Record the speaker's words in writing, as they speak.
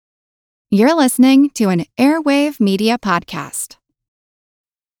You're listening to an Airwave Media Podcast.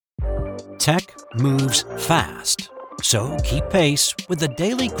 Tech moves fast, so keep pace with the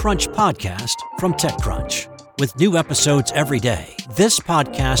Daily Crunch podcast from TechCrunch. With new episodes every day, this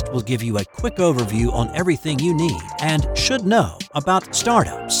podcast will give you a quick overview on everything you need and should know about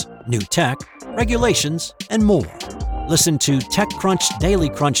startups, new tech, regulations, and more. Listen to TechCrunch Daily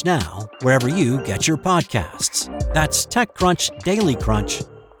Crunch now, wherever you get your podcasts. That's TechCrunch Daily Crunch,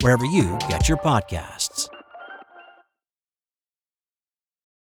 wherever you get your podcasts.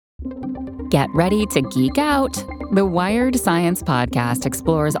 Get ready to geek out. The Wired Science Podcast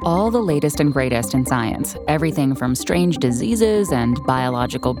explores all the latest and greatest in science. Everything from strange diseases and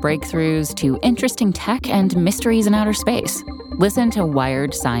biological breakthroughs to interesting tech and mysteries in outer space. Listen to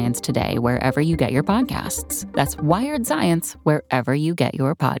Wired Science today wherever you get your podcasts. That's Wired Science wherever you get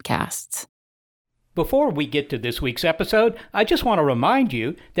your podcasts. Before we get to this week's episode, I just want to remind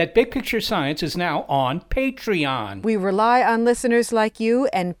you that Big Picture Science is now on Patreon. We rely on listeners like you,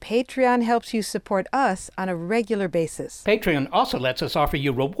 and Patreon helps you support us on a regular basis. Patreon also lets us offer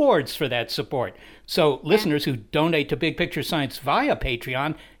you rewards for that support. So listeners who donate to Big Picture Science via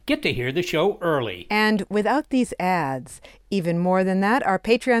Patreon get to hear the show early. And without these ads, even more than that, our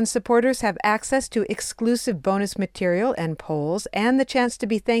Patreon supporters have access to exclusive bonus material and polls and the chance to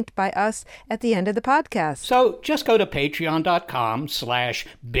be thanked by us at the end of the podcast. So just go to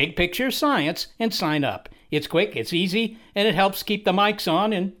patreon.com/bigpicturescience and sign up. It's quick, it's easy, and it helps keep the mics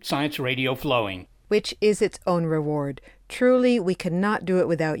on and science radio flowing. Which is its own reward. Truly, we could not do it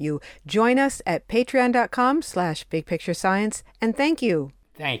without you. Join us at patreon.com/bigpicturescience, and thank you.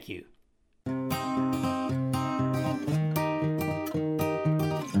 Thank you.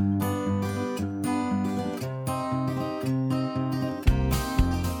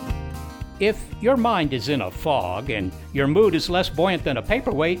 If your mind is in a fog and your mood is less buoyant than a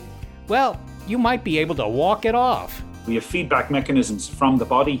paperweight, well, you might be able to walk it off. We have feedback mechanisms from the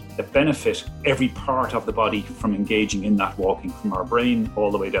body that benefit every part of the body from engaging in that walking, from our brain all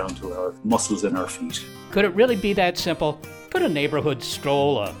the way down to our muscles in our feet. Could it really be that simple? Could a neighborhood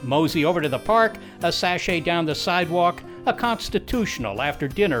stroll, a mosey over to the park, a sashay down the sidewalk, a constitutional after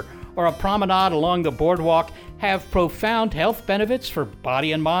dinner, or a promenade along the boardwalk have profound health benefits for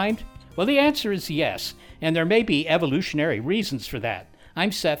body and mind? Well, the answer is yes, and there may be evolutionary reasons for that.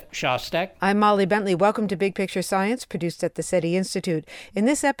 I'm Seth Shostak. I'm Molly Bentley. Welcome to Big Picture Science, produced at the SETI Institute. In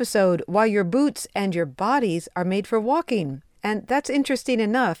this episode, why your boots and your bodies are made for walking. And that's interesting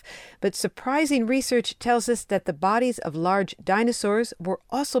enough, but surprising research tells us that the bodies of large dinosaurs were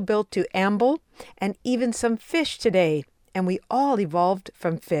also built to amble, and even some fish today. And we all evolved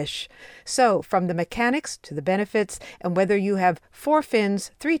from fish. So, from the mechanics to the benefits, and whether you have 4 fins,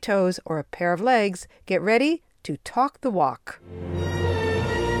 3 toes, or a pair of legs, get ready to talk the walk.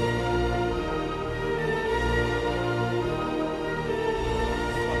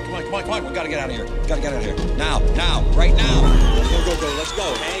 Come on, we gotta get out of here. Now, right now. Go, let's go.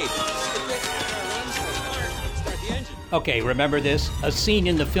 Hey. Start the engine. Okay, remember this? A scene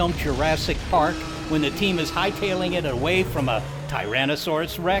in the film Jurassic Park when the team is hightailing it away from a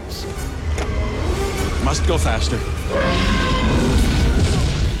Tyrannosaurus Rex? Must go faster.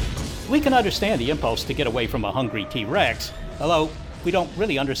 We can understand the impulse to get away from a hungry T-Rex, although we don't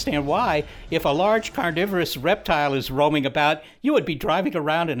really understand why. If a large carnivorous reptile is roaming about, you would be driving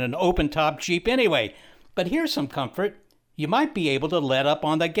around in an open-top Jeep anyway. But here's some comfort. You might be able to let up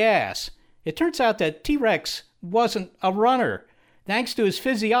on the gas. It turns out that T-Rex wasn't a runner. Thanks to his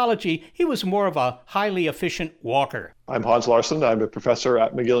physiology, he was more of a highly efficient walker. I'm Hans Larsson. I'm a professor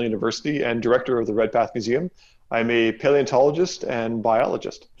at McGill University and director of the Redpath Museum. I'm a paleontologist and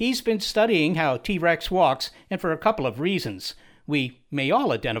biologist. He's been studying how T-Rex walks, and for a couple of reasons. We may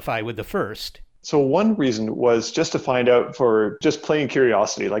all identify with the first. So one reason was just to find out, for just plain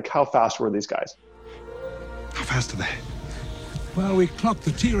curiosity, like how fast were these guys? How fast are they? Well, we clocked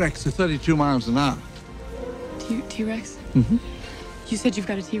the T-Rex at 32 miles an hour. T-Rex? Mm-hmm. You said you've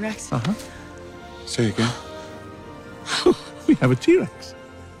got a T-Rex? Uh-huh. Say again. We have a T-Rex.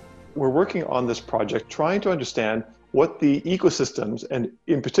 We're working on this project trying to understand what the ecosystems, and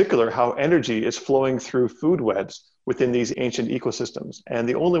in particular how energy is flowing through food webs within these ancient ecosystems. And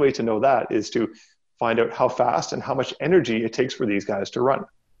the only way to know that is to find out how fast and how much energy it takes for these guys to run.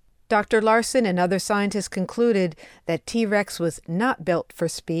 Dr. Larsson and other scientists concluded that T-Rex was not built for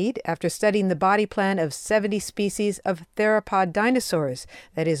speed after studying the body plan of 70 species of theropod dinosaurs,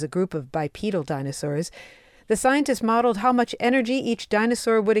 that is, a group of bipedal dinosaurs. The scientists modeled how much energy each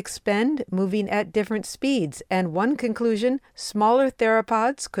dinosaur would expend, moving at different speeds. And one conclusion, smaller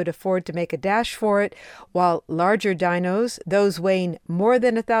theropods could afford to make a dash for it, while larger dinos, those weighing more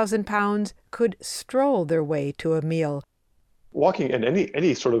than 1,000 pounds, could stroll their way to a meal. Walking and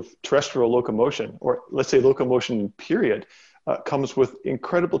any sort of terrestrial locomotion, or let's say locomotion period, comes with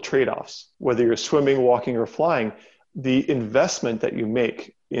incredible trade-offs. Whether you're swimming, walking, or flying, the investment that you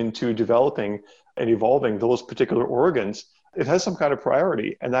make into developing and evolving those particular organs, it has some kind of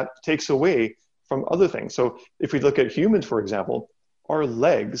priority, and that takes away from other things. So if we look at humans, for example, our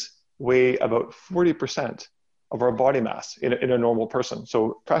legs weigh about 40% of our body mass in a normal person.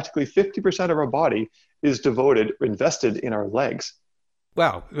 So practically 50% of our body is invested in our legs.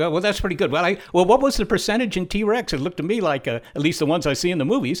 Wow. Well, that's pretty good. Well, what was the percentage in T-Rex? It looked to me like, at least the ones I see in the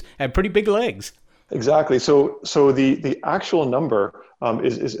movies, had pretty big legs. Exactly. So the actual number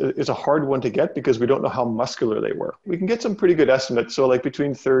is a hard one to get because we don't know how muscular they were. We can get some pretty good estimates, so like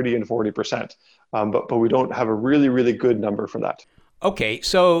between 30 and 40%, but we don't have a really, really good number for that. Okay,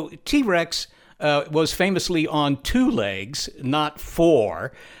 so T-Rex was famously on 2 legs, not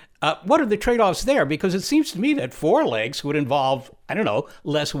 4. What are the trade-offs there? Because it seems to me that 4 legs would involve,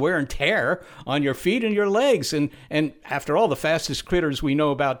 less wear and tear on your feet and your legs. And after all, the fastest critters we know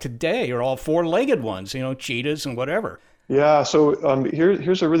about today are all 4-legged ones, cheetahs and whatever. Yeah, so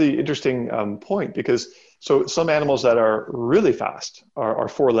here's a really interesting point, because so some animals that are really fast are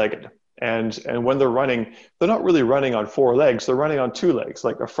 4-legged. And when they're running, they're not really running on 4 legs, they're running on 2 legs,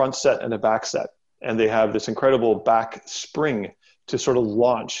 like a front set and a back set. And they have this incredible back spring to sort of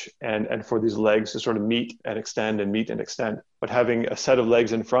launch and for these legs to sort of meet and extend and meet and extend. But having a set of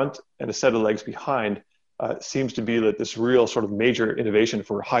legs in front and a set of legs behind seems to be this real sort of major innovation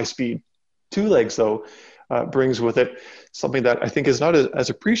for high speed. 2 legs, though, brings with it something that I think is not as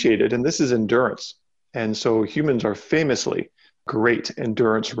appreciated, and this is endurance. And so humans are famously great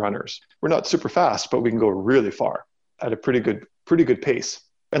endurance runners. We're not super fast, but we can go really far at a pretty good pace.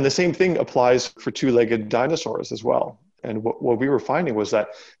 And the same thing applies for 2-legged dinosaurs as well. And what we were finding was that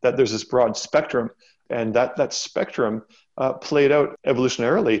there's this broad spectrum, and that spectrum played out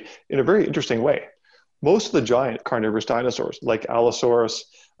evolutionarily in a very interesting way. Most of the giant carnivorous dinosaurs, like Allosaurus,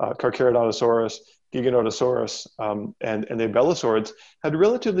 Carcharodontosaurus, Giganotosaurus, and the Abelisaurids, had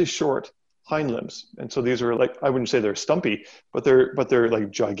relatively short hind limbs. And so these are I wouldn't say they're stumpy, but they're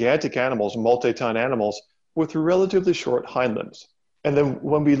like gigantic animals, multi-ton animals with relatively short hind limbs. And then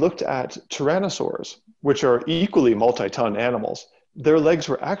when we looked at tyrannosaurs, which are equally multi-ton animals, their legs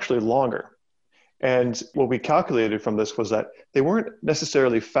were actually longer. And what we calculated from this was that they weren't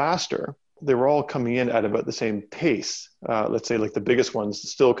necessarily faster. They were all coming in at about the same pace. Let's say like the biggest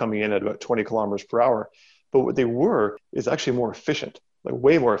ones still coming in at about 20 kilometers per hour. But what they were is actually more efficient, like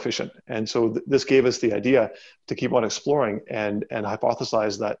way more efficient. And so this gave us the idea to keep on exploring and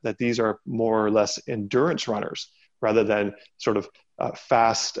hypothesize that these are more or less endurance runners rather than sort of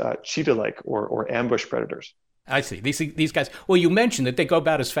fast cheetah-like or ambush predators. I see. These guys, well, you mentioned that they go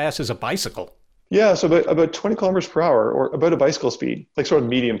about as fast as a bicycle. Yeah, so about 20 kilometers per hour, or about a bicycle speed, like sort of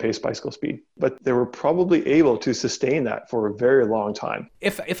medium-paced bicycle speed. But they were probably able to sustain that for a very long time.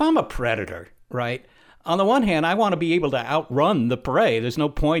 If I'm a predator, right, on the one hand, I want to be able to outrun the prey. There's no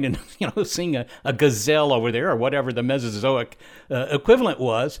point in seeing a gazelle over there or whatever the Mesozoic equivalent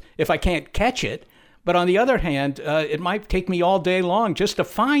was if I can't catch it. But on the other hand, it might take me all day long just to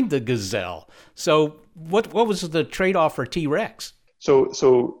find the gazelle. So what was the trade-off for T-Rex?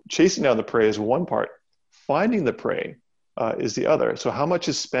 So chasing down the prey is one part. Finding the prey is the other. So how much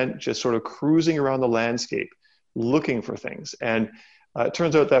is spent just sort of cruising around the landscape, looking for things? And it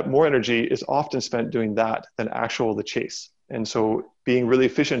turns out that more energy is often spent doing that than the chase. And so being really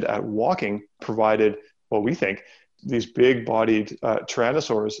efficient at walking provided, what we think, these big-bodied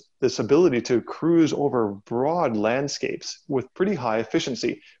tyrannosaurs this ability to cruise over broad landscapes with pretty high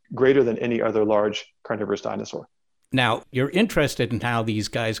efficiency, greater than any other large carnivorous dinosaur. Now, you're interested in how these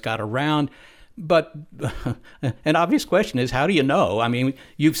guys got around, but an obvious question is, how do you know? I mean,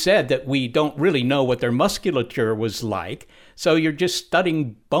 you've said that we don't really know what their musculature was like, so you're just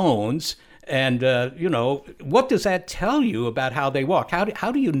studying bones, and, what does that tell you about how they walk?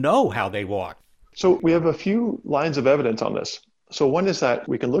 How do you know how they walk? So we have a few lines of evidence on this. So one is that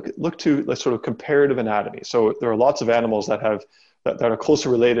we can look to sort of comparative anatomy. So there are lots of animals that are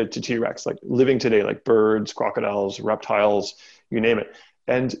closely related to T-Rex, like living today, like birds, crocodiles, reptiles, you name it.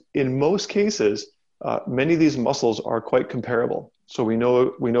 And in most cases, many of these muscles are quite comparable. So we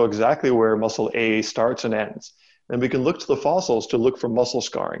know exactly where muscle A starts and ends. And we can look to the fossils to look for muscle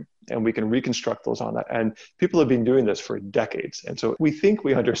scarring, and we can reconstruct those on that. And people have been doing this for decades. And so we think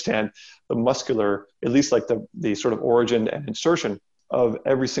we understand the muscular, at least like the sort of origin and insertion of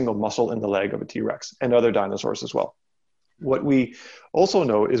every single muscle in the leg of a T-Rex and other dinosaurs as well. What we also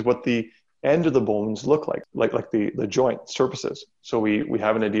know is what the end of the bones look like the joint surfaces. So we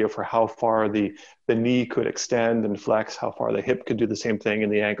have an idea for how far the knee could extend and flex, how far the hip could do the same thing,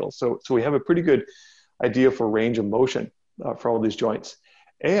 and the ankle. So we have a pretty good idea for range of motion for all these joints.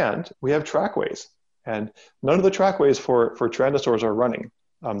 And we have trackways. And none of the trackways for Tyrannosaurs are running.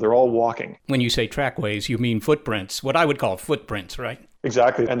 They're all walking. When you say trackways, you mean footprints, what I would call footprints, right?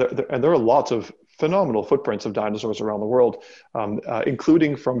 Exactly. And there are lots of phenomenal footprints of dinosaurs around the world,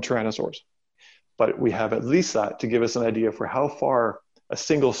 including from Tyrannosaurs. But we have at least that to give us an idea for how far a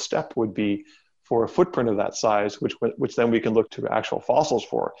single step would be for a footprint of that size, which then we can look to actual fossils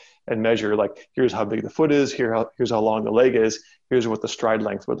for and measure, like, here's how big the foot is, here's how long the leg is, here's what the stride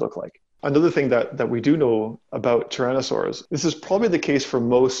length would look like. Another thing that we do know about Tyrannosaurs, this is probably the case for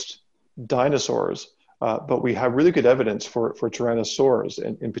most dinosaurs, but we have really good evidence for Tyrannosaurs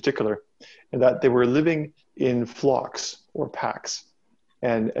in particular, in that they were living in flocks or packs.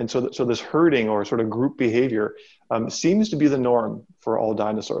 And so this herding or sort of group behavior seems to be the norm for all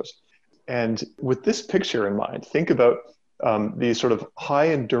dinosaurs. And with this picture in mind, think about these sort of high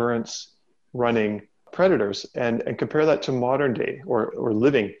endurance running predators and compare that to modern day or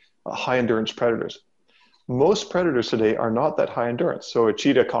living high endurance predators. Most predators today are not that high endurance. So a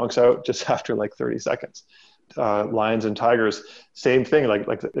cheetah conks out just after like 30 seconds. Lions and tigers, same thing,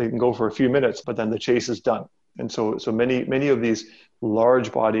 like they can go for a few minutes, but then the chase is done. And so many of these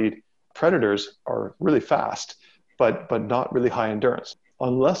large-bodied predators are really fast, but not really high endurance,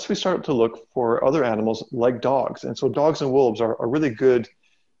 unless we start to look for other animals like dogs. And so dogs and wolves are a really good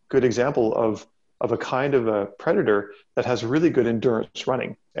example of a kind of a predator that has really good endurance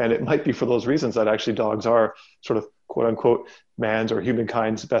running. And it might be for those reasons that actually dogs are sort of quote unquote man's or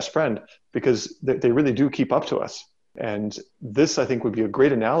humankind's best friend, because they really do keep up to us. And this, I think, would be a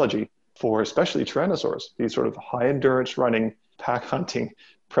great analogy for especially Tyrannosaurs, these sort of high endurance running, pack hunting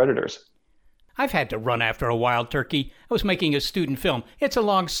predators. I've had to run after a wild turkey. I was making a student film. It's a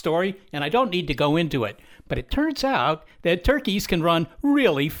long story, and I don't need to go into it. But it turns out that turkeys can run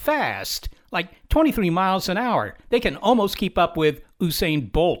really fast, like 23 miles an hour. They can almost keep up with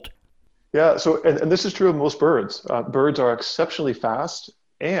Usain Bolt. Yeah, so and this is true of most birds. Birds are exceptionally fast,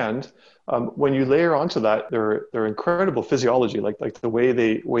 and when you layer onto that their incredible physiology, like the way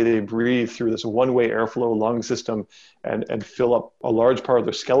they breathe through this one-way airflow lung system and fill up a large part of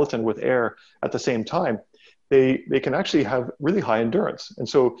their skeleton with air at the same time, they can actually have really high endurance. And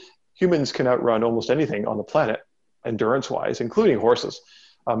so humans can outrun almost anything on the planet, endurance-wise, including horses.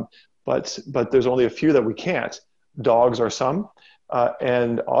 But there's only a few that we can't. Dogs are some,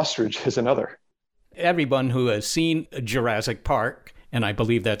 and ostrich is another. Everyone who has seen Jurassic Park, and I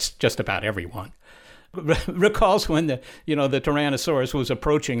believe that's just about everyone, recalls when the Tyrannosaurus was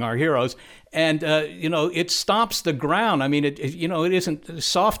approaching our heroes, and it stomps the ground. I mean, it isn't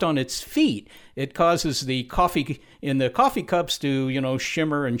soft on its feet. It causes the coffee in the coffee cups to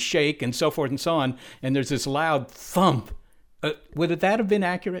shimmer and shake and so forth and so on. And there's this loud thump. Would that have been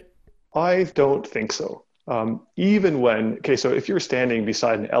accurate? I don't think so. Even when so if you're standing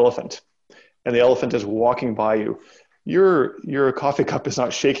beside an elephant, and the elephant is walking by you, your coffee cup is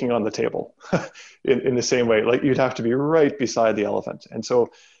not shaking on the table in the same way. Like, you'd have to be right beside the elephant. And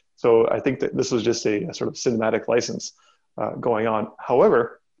so I think that this was just a sort of cinematic license going on.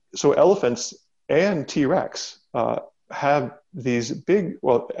 However, so elephants and T-Rex have these big,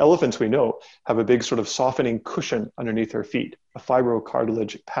 elephants we know have a big sort of softening cushion underneath their feet, a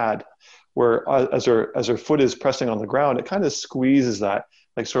fibrocartilage pad, where as her foot is pressing on the ground, it kind of squeezes that,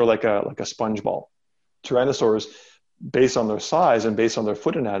 like a sponge ball. Tyrannosaurs, based on their size and based on their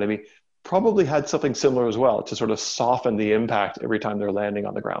foot anatomy, probably had something similar as well to sort of soften the impact every time they're landing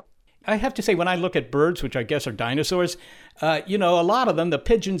on the ground. I have to say, when I look at birds, which I guess are dinosaurs, a lot of them, the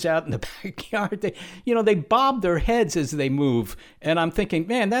pigeons out in the backyard, they bob their heads as they move. And I'm thinking,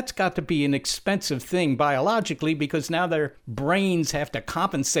 man, that's got to be an expensive thing biologically, because now their brains have to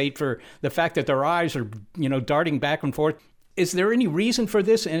compensate for the fact that their eyes are, darting back and forth. Is there any reason for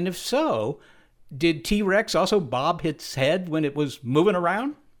this? And if so, did T-Rex also bob its head when it was moving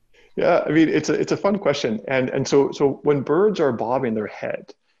around? Yeah, I mean, it's a fun question. And so when birds are bobbing their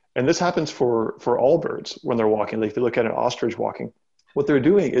head, and this happens for all birds when they're walking, like if you look at an ostrich walking, what they're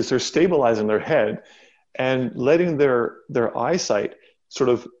doing is they're stabilizing their head and letting their eyesight sort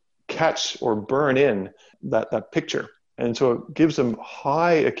of catch or burn in that picture. And so it gives them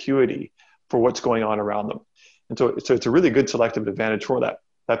high acuity for what's going on around them. And so it's a really good selective advantage for that.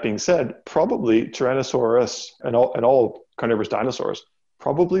 That being said, probably Tyrannosaurus and all carnivorous dinosaurs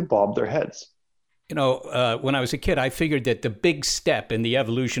probably bobbed their heads. When I was a kid, I figured that the big step in the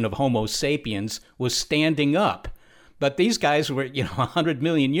evolution of Homo sapiens was standing up. But these guys were, 100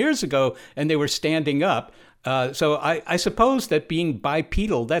 million years ago, and they were standing up. So I suppose that being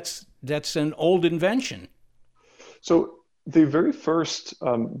bipedal, that's an old invention. So the very first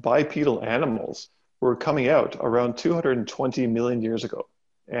bipedal animals were coming out around 220 million years ago.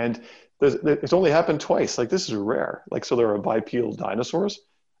 And it's only happened twice. Like, this is rare. Like, so there are bipedal dinosaurs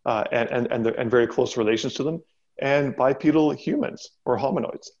and very close relations to them, and bipedal humans or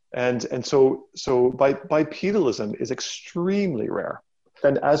hominoids. And so bipedalism is extremely rare.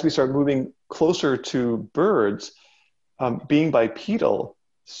 And as we start moving closer to birds, being bipedal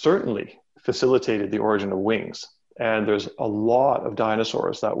certainly facilitated the origin of wings. And there's a lot of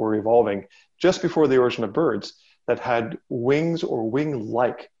dinosaurs that were evolving just before the origin of birds that had wings or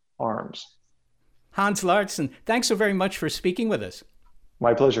wing-like arms. Hans Larsson, thanks so very much for speaking with us.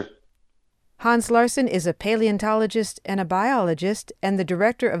 My pleasure. Hans Larsson is a paleontologist and a biologist and the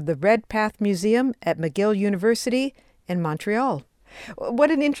director of the Redpath Museum at McGill University in Montreal.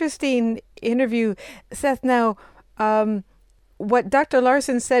 What an interesting interview, Seth. Now, what Dr.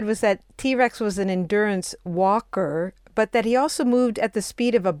 Larsson said was that T-Rex was an endurance walker, but that he also moved at the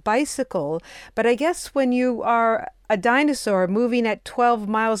speed of a bicycle. But I guess when you are a dinosaur, moving at 12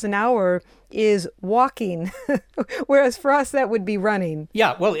 miles an hour is walking, whereas for us, that would be running.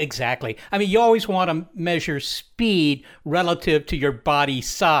 Yeah, well, exactly. I mean, you always want to measure speed relative to your body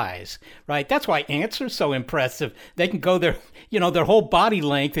size, right? That's why ants are so impressive. They can go their whole body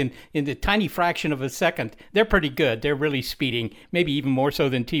length in the tiny fraction of a second. They're pretty good. They're really speeding, maybe even more so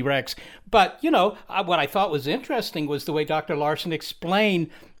than T-Rex. But, what I thought was interesting was the way Dr. Larsson explained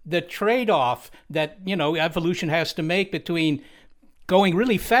the trade-off that, evolution has to make between going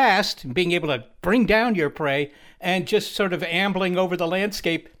really fast, being able to bring down your prey, and just sort of ambling over the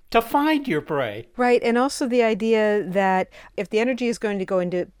landscape to find your prey. Right, and also the idea that if the energy is going to go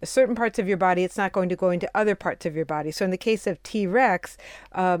into certain parts of your body, it's not going to go into other parts of your body. So in the case of T-Rex,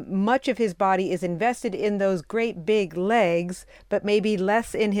 much of his body is invested in those great big legs, but maybe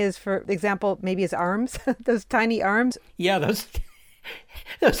less in his, for example, maybe his arms, those tiny arms. Yeah, those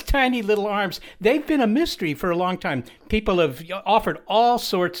tiny little arms, they've been a mystery for a long time. People have offered all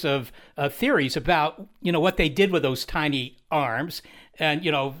sorts of theories about, what they did with those tiny arms. And,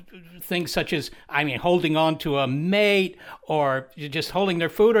 things such as, holding on to a mate, or just holding their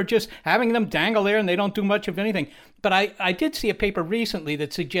food, or just having them dangle there and they don't do much of anything. But I did see a paper recently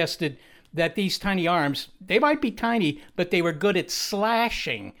that suggested that these tiny arms, they might be tiny, but they were good at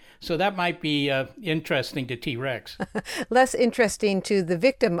slashing. So that might be interesting to T-Rex. Less interesting to the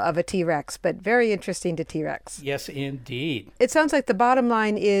victim of a T-Rex, but very interesting to T-Rex. Yes, indeed. It sounds like the bottom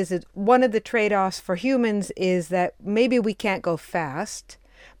line is that one of the trade-offs for humans is that maybe we can't go fast,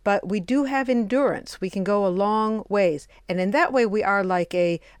 but we do have endurance. We can go a long ways. And in that way, we are like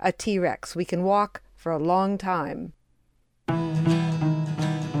a T-Rex. We can walk for a long time.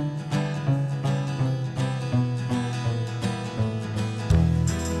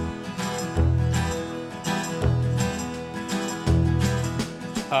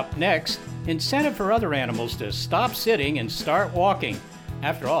 Up next, incentive for other animals to stop sitting and start walking.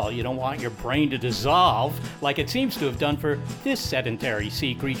 After all, you don't want your brain to dissolve like it seems to have done for this sedentary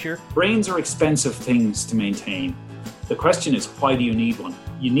sea creature. Brains are expensive things to maintain. The question is, why do you need one?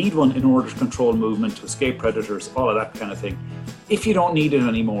 You need one in order to control movement, to escape predators, all of that kind of thing. If you don't need it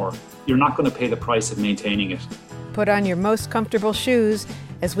anymore, you're not going to pay the price of maintaining it. Put on your most comfortable shoes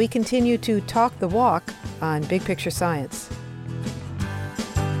as we continue to talk the walk on Big Picture Science.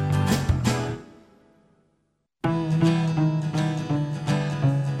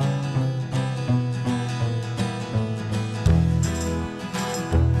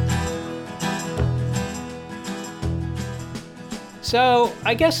 So,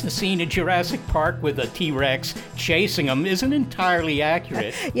 I guess the scene in Jurassic Park with a T-Rex chasing them isn't entirely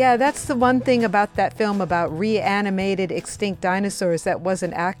accurate. Yeah, that's the one thing about that film about reanimated extinct dinosaurs that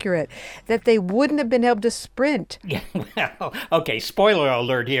wasn't accurate, that they wouldn't have been able to sprint. Yeah, well, okay, spoiler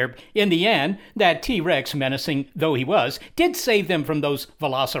alert here. In the end, that T-Rex, menacing though he was, did save them from those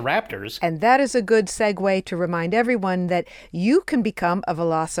velociraptors. And that is a good segue to remind everyone that you can become a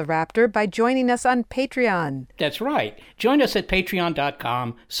velociraptor by joining us on Patreon. That's right. Join us at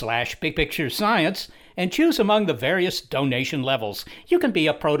patreon.com/bigpicturescience and choose among the various donation levels. You can be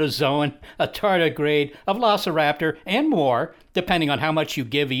a protozoan, a tardigrade, a velociraptor, and more, depending on how much you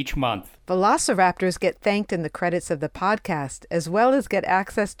give each month. Velociraptors get thanked in the credits of the podcast, as well as get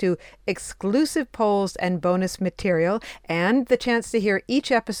access to exclusive polls and bonus material, and the chance to hear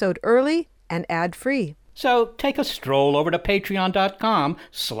each episode early and ad-free. So take a stroll over to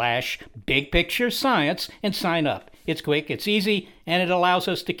patreon.com/bigpicturescience and sign up. It's quick, it's easy, and it allows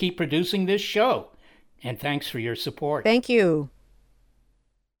us to keep producing this show. And thanks for your support. Thank you.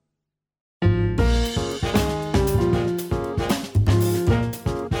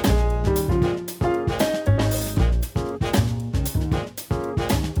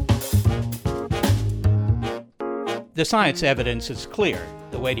 The science evidence is clear.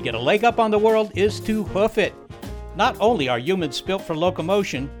 The way to get a leg up on the world is to hoof it. Not only are humans built for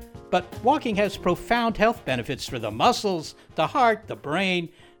locomotion, but walking has profound health benefits for the muscles, the heart, the brain,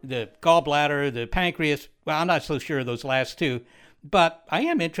 the gallbladder, the pancreas. Well, I'm not so sure of those last two, but I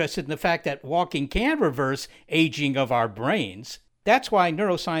am interested in the fact that walking can reverse aging of our brains. That's why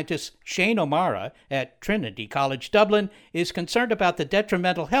neuroscientist Shane O'Mara at Trinity College Dublin is concerned about the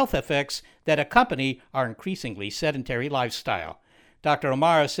detrimental health effects that accompany our increasingly sedentary lifestyle. Dr.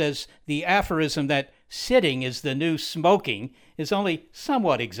 O'Mara says the aphorism that sitting is the new smoking is only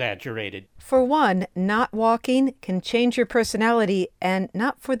somewhat exaggerated. For one, not walking can change your personality, and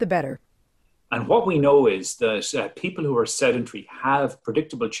not for the better. And what we know is that people who are sedentary have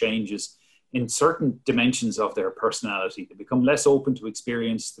predictable changes in certain dimensions of their personality. They become less open to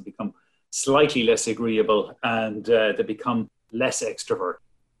experience, they become slightly less agreeable, and they become less extrovert.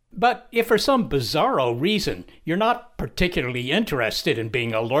 But if for some bizarro reason you're not particularly interested in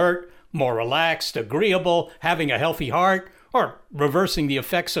being alert, more relaxed, agreeable, having a healthy heart, or reversing the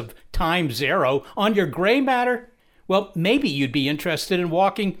effects of time zero on your gray matter, well, maybe you'd be interested in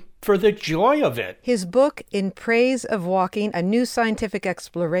walking for the joy of it. His book, In Praise of Walking, A New Scientific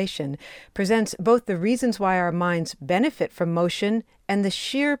Exploration, presents both the reasons why our minds benefit from motion and the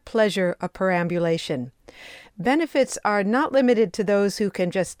sheer pleasure of perambulation. Benefits are not limited to those who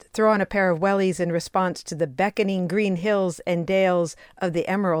can just throw on a pair of wellies in response to the beckoning green hills and dales of the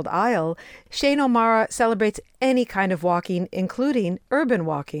Emerald Isle. Shane O'Mara celebrates any kind of walking, including urban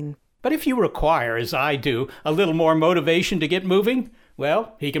walking. But if you require, as I do, a little more motivation to get moving,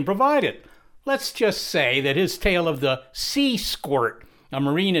 well, he can provide it. Let's just say that his tale of the sea squirt, a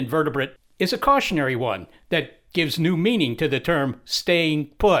marine invertebrate, is a cautionary one that gives new meaning to the term staying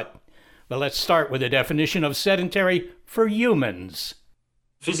put. But let's start with a definition of sedentary for humans.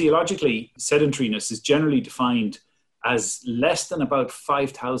 Physiologically, sedentariness is generally defined as less than about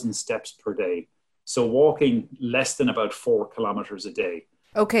 5,000 steps per day. So walking less than about 4 kilometers a day.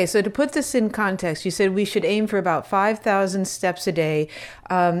 Okay, so to put this in context, you said we should aim for about 5,000 steps a day.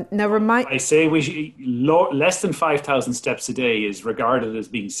 I say less than 5,000 steps a day is regarded as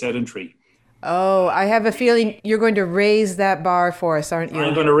being sedentary. Oh, I have a feeling you're going to raise that bar for us, aren't you?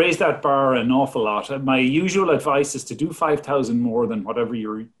 I'm going to raise that bar an awful lot. My usual advice is to do 5,000 more than whatever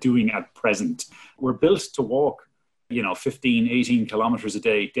you're doing at present. We're built to walk, 15, 18 kilometers a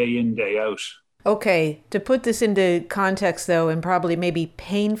day in, day out. Okay, to put this into context, though, and probably maybe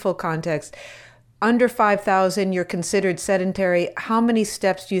painful context, under 5,000, you're considered sedentary. How many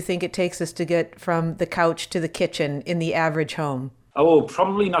steps do you think it takes us to get from the couch to the kitchen in the average home? Oh,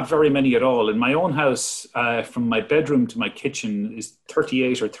 probably not very many at all. In my own house, from my bedroom to my kitchen is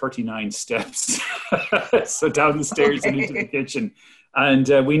 38 or 39 steps. So down the stairs and into the kitchen. And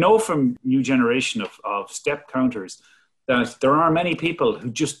we know from new generation of step counters that there are many people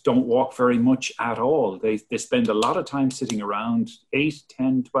who just don't walk very much at all. They spend a lot of time sitting around 8,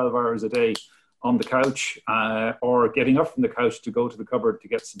 10, 12 hours a day on the couch or getting up from the couch to go to the cupboard to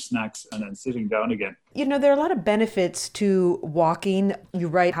get some snacks and then sitting down again. There are a lot of benefits to walking. You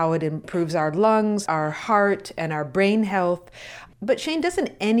write how it improves our lungs, our heart, and our brain health. But Shane,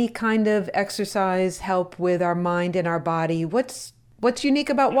 doesn't any kind of exercise help with our mind and our body? What's unique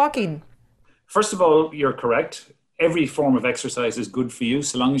about walking? First of all, you're correct. Every form of exercise is good for you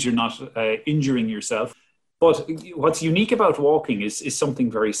so long as you're not injuring yourself. But what's unique about walking is something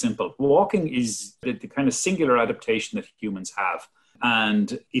very simple. Walking is the kind of singular adaptation that humans have.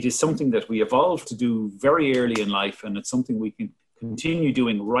 And it is something that we evolved to do very early in life. And it's something we can continue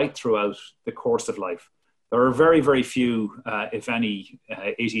doing right throughout the course of life. There are very, very few, if any,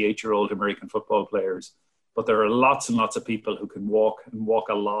 88-year-old American football players. But there are lots and lots of people who can walk and walk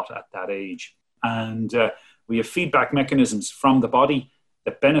a lot at that age. And we have feedback mechanisms from the body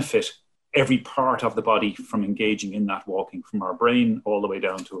that benefit every part of the body from engaging in that walking, from our brain all the way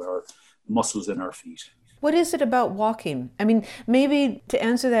down to our muscles in our feet. What is it about walking? I mean, maybe to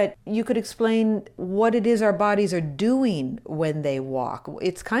answer that, you could explain what it is our bodies are doing when they walk.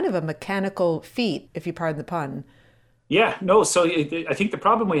 It's kind of a mechanical feat, if you pardon the pun. Yeah, no. So I think the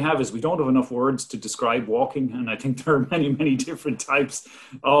problem we have is we don't have enough words to describe walking. And I think there are many, many different types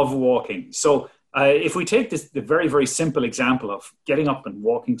of walking. So if we take the very, very simple example of getting up and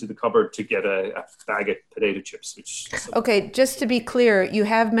walking to the cupboard to get a bag of potato chips. Okay, just to be clear, you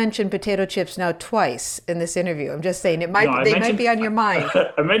have mentioned potato chips now twice in this interview. I'm just saying they might be on your mind.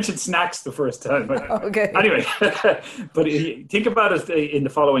 I mentioned snacks the first time. Okay. Anyway, but think about it in the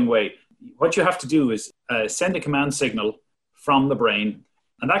following way. What you have to do is send a command signal from the brain,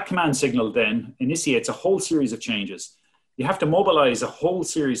 and that command signal then initiates a whole series of changes. You have to mobilize a whole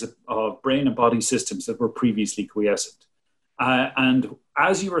series of brain and body systems that were previously quiescent. And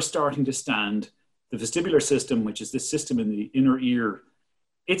as you are starting to stand, the vestibular system, which is this system in the inner ear,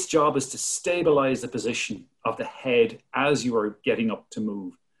 its job is to stabilize the position of the head as you are getting up to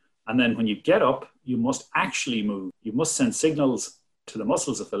move. And then when you get up, you must actually move. You must send signals to the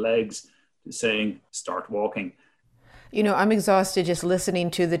muscles of the legs saying, start walking. You know, I'm exhausted just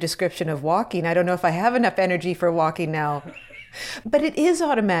listening to the description of walking. I don't know if I have enough energy for walking now. But it is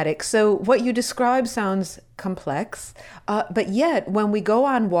automatic. So what you describe sounds complex. But yet, when we go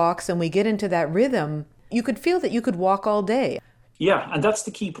on walks and we get into that rhythm, you could feel that you could walk all day. Yeah, and that's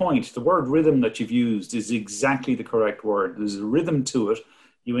the key point. The word rhythm that you've used is exactly the correct word. There's a rhythm to it.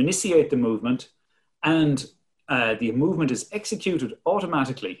 You initiate the movement, and the movement is executed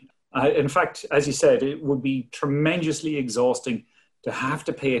automatically. In fact, as you said, it would be tremendously exhausting to have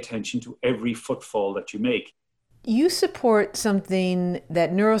to pay attention to every footfall that you make. You support something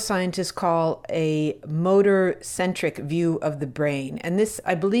that neuroscientists call a motor-centric view of the brain. And this,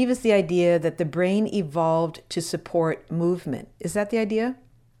 I believe, is the idea that the brain evolved to support movement. Is that the idea?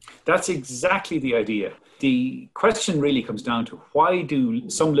 That's exactly the idea. The question really comes down to why do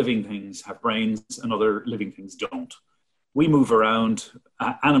some living things have brains and other living things don't? We move around,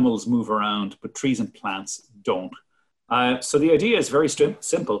 animals move around, but trees and plants don't. So the idea is very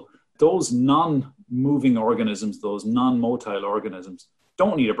simple. Those non-moving organisms, those non-motile organisms,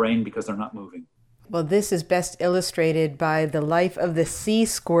 don't need a brain because they're not moving. Well, this is best illustrated by the life of the sea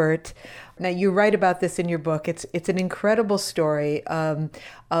squirt. Now, you write about this in your book. It's an incredible story of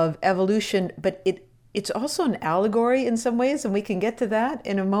evolution, but it's also an allegory in some ways, and we can get to that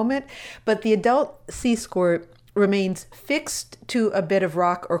in a moment. But the adult sea squirt remains fixed to a bit of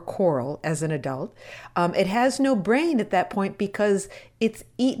rock or coral as an adult. It has no brain at that point because it's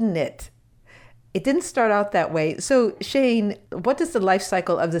eaten it. It didn't start out that way. So, Shane, what does the life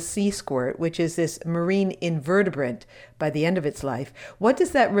cycle of the sea squirt, which is this marine invertebrate by the end of its life, what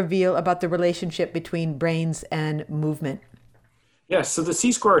does that reveal about the relationship between brains and movement? Yes, so the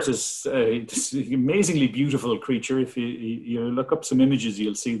sea squirt is this amazingly beautiful creature. If you look up some images,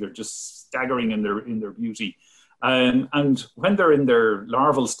 you'll see they're just staggering in their beauty. And when they're in their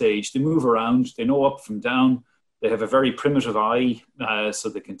larval stage, they move around, they know up from down, they have a very primitive eye, so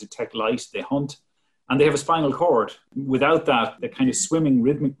they can detect light, they hunt, and they have a spinal cord. Without that, the kind of swimming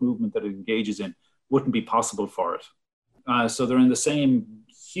rhythmic movement that it engages in wouldn't be possible for it. So they're in the same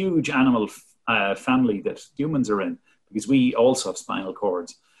huge animal family that humans are in, because we also have spinal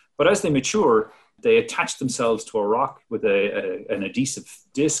cords. But as they mature, they attach themselves to a rock with an adhesive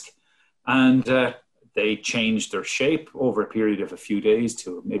disc, and they change their shape over a period of a few days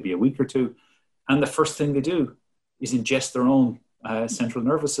to maybe a week or two. And the first thing they do is ingest their own central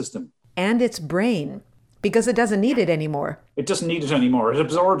nervous system. And its brain, because it doesn't need it anymore. It doesn't need it anymore. It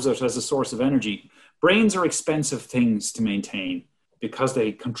absorbs it as a source of energy. Brains are expensive things to maintain because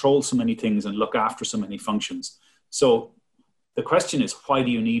they control so many things and look after so many functions. So the question is, why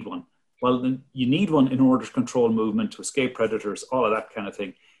do you need one? Well, then you need one in order to control movement, to escape predators, all of that kind of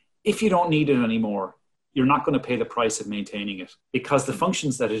thing. If you don't need it anymore, you're not going to pay the price of maintaining it, because the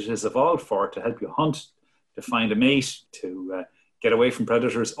functions that it has evolved for, to help you hunt, to find a mate, to get away from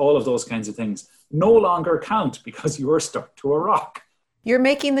predators, all of those kinds of things, no longer count because you are stuck to a rock. You're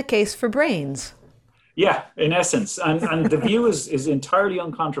making the case for brains. Yeah, in essence. And the view is entirely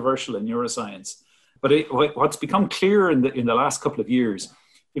uncontroversial in neuroscience. But what's become clear in the last couple of years,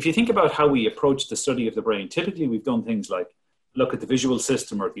 if you think about how we approach the study of the brain, typically we've done things like look at the visual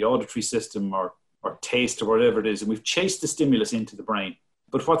system or the auditory system or taste or whatever it is, and we've chased the stimulus into the brain.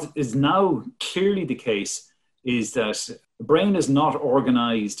 But what is now clearly the case is that the brain is not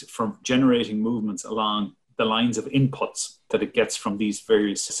organized for generating movements along the lines of inputs that it gets from these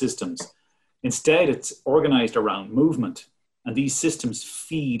various systems. Instead, it's organized around movement, and these systems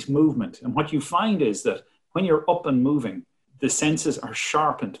feed movement. And what you find is that when you're up and moving, the senses are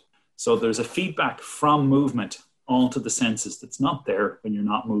sharpened So there's a feedback from movement onto the senses that's not there when you're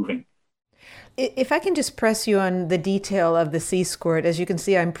not moving. If I can just press you on the detail of the sea squirt, as you can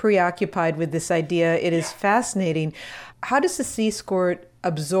see, I'm preoccupied with this idea. It is fascinating. How does the sea squirt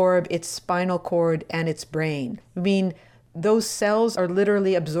absorb its spinal cord and its brain? I mean, those cells are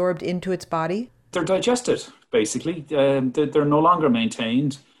literally absorbed into its body? They're digested, basically. They're no longer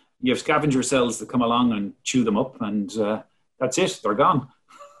maintained. You have scavenger cells that come along and chew them up, and that's it. They're gone.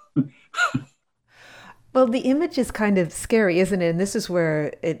 Well, the image is kind of scary, isn't it? And this is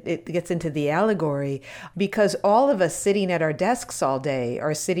where it gets into the allegory, because all of us sitting at our desks all day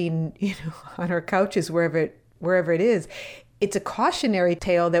or sitting, on our couches, wherever it is, it's a cautionary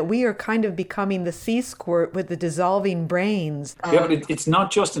tale that we are kind of becoming the sea squirt with the dissolving brains. Yeah, but it's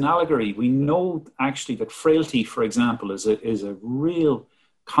not just an allegory. We know actually that frailty, for example, is a real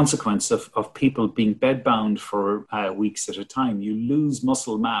consequence of people being bedbound for weeks at a time. You lose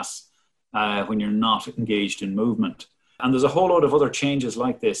muscle mass when you're not engaged in movement. And there's a whole load of other changes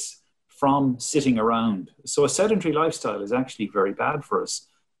like this from sitting around. So a sedentary lifestyle is actually very bad for us.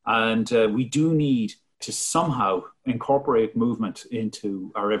 And we do need to somehow incorporate movement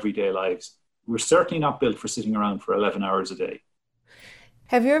into our everyday lives. We're certainly not built for sitting around for 11 hours a day.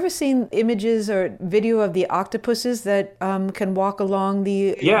 Have you ever seen images or video of the octopuses that can walk along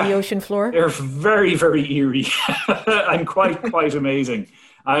the ocean floor? They're very, very eerie and quite amazing.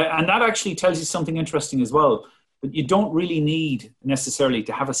 And that actually tells you something interesting as well, that you don't really need necessarily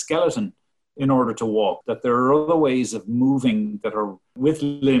to have a skeleton in order to walk, that there are other ways of moving that are with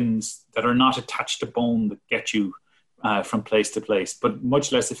limbs that are not attached to bone that get you from place to place, but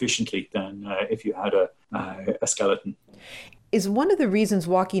much less efficiently than if you had a skeleton. Is one of the reasons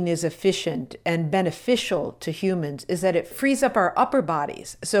walking is efficient and beneficial to humans is that it frees up our upper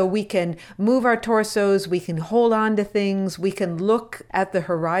bodies. So we can move our torsos, we can hold on to things, we can look at the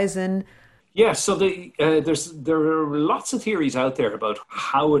horizon. Yeah, so there are lots of theories out there about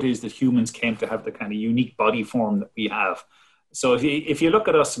how it is that humans came to have the kind of unique body form that we have. So if you look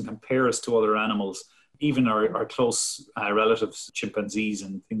at us and compare us to other animals, even our close relatives, chimpanzees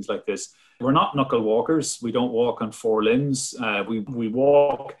and things like this, we're not knuckle walkers. We don't walk on four limbs. We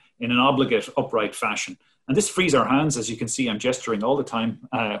walk in an obligate, upright fashion. And this frees our hands. As you can see, I'm gesturing all the time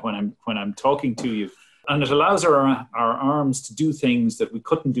when I'm talking to you. And it allows our arms to do things that we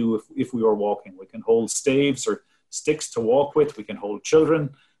couldn't do if we were walking. We can hold staves or sticks to walk with. We can hold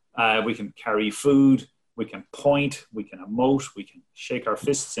children. We can carry food. We can point. We can emote. We can shake our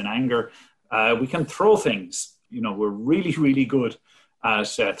fists in anger. We can throw things. We're really, really good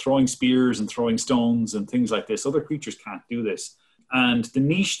at throwing spears and throwing stones and things like this. Other creatures can't do this. And the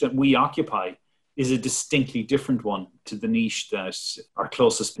niche that we occupy is a distinctly different one to the niche that our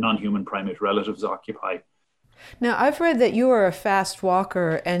closest non-human primate relatives occupy. Now, I've read that you are a fast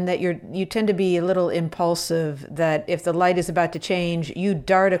walker and that you tend to be a little impulsive, that if the light is about to change, you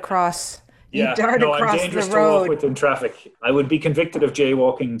dart across I'm dangerous the road. To walk with in traffic. I would be convicted of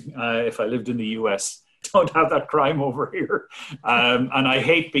jaywalking if I lived in the US. Don't have that crime over here. And I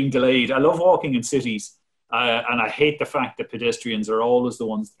hate being delayed. I love walking in cities. And I hate the fact that pedestrians are always the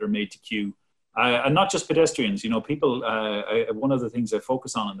ones that are made to queue. And not just pedestrians, people, one of the things I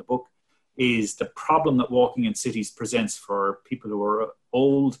focus on in the book is the problem that walking in cities presents for people who are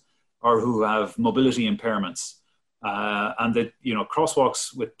old or who have mobility impairments. And that,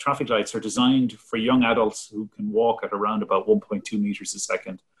 crosswalks with traffic lights are designed for young adults who can walk at around about 1.2 meters a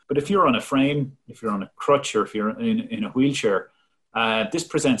second. But if you're on a frame, if you're on a crutch, or if you're in a wheelchair, this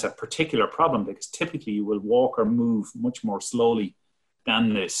presents a particular problem because typically you will walk or move much more slowly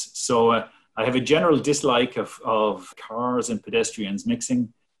than this. So I have a general dislike of cars and pedestrians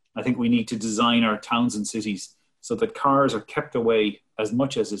mixing. I think we need to design our towns and cities so that cars are kept away as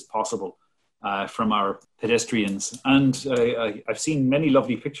much as is possible from our pedestrians. And I've seen many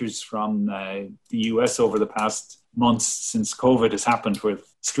lovely pictures from the US over the past months since COVID has happened,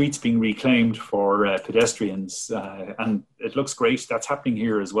 with streets being reclaimed for pedestrians. And it looks great. That's happening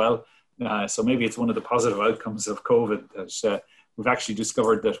here as well. So maybe it's one of the positive outcomes of COVID that we've actually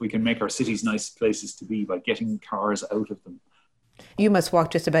discovered that we can make our cities nice places to be by getting cars out of them. You must walk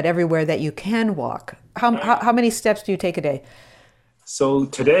just about everywhere that you can walk. How many steps do you take a day? So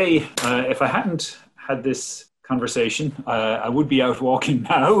today, if I hadn't had this conversation, I would be out walking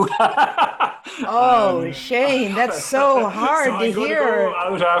now. Shane, that's so hard to hear. Go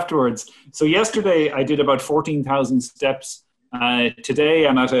out afterwards. So yesterday I did about 14,000 steps. Today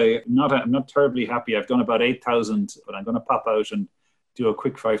I'm not terribly happy. I've done about 8,000, but I'm going to pop out and do a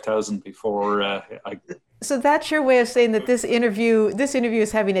quick 5,000 before I So that's your way of saying that this interview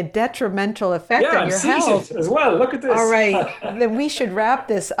is having a detrimental effect on your health as well. Look at this. All right, then we should wrap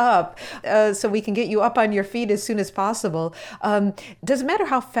this up so we can get you up on your feet as soon as possible. Does it matter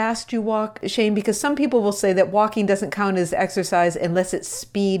how fast you walk, Shane? Because some people will say that walking doesn't count as exercise unless it's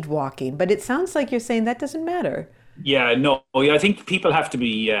speed walking. But it sounds like you're saying that doesn't matter. Yeah, no, I think people have to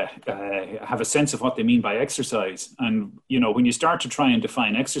be have a sense of what they mean by exercise. And, when you start to try and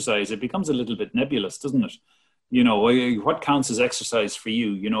define exercise, it becomes a little bit nebulous, doesn't it? What counts as exercise for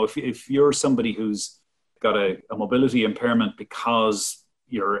you? If you're somebody who's got a mobility impairment because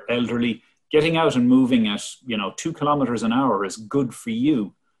you're elderly, getting out and moving at, 2 kilometers an hour is good for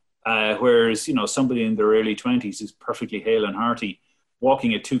you. Whereas, somebody in their early 20s is perfectly hale and hearty,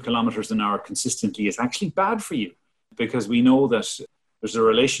 walking at 2 kilometers an hour consistently is actually bad for you. Because we know that there's a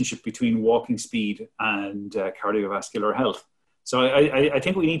relationship between walking speed and cardiovascular health. So I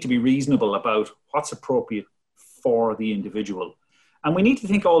think we need to be reasonable about what's appropriate for the individual. And we need to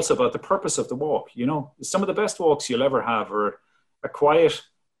think also about the purpose of the walk. Some of the best walks you'll ever have are a quiet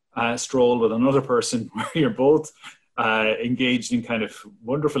stroll with another person where you're both engaged in kind of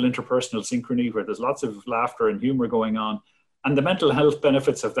wonderful interpersonal synchrony, where there's lots of laughter and humor going on. And the mental health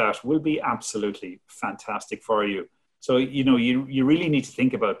benefits of that will be absolutely fantastic for you. So, you really need to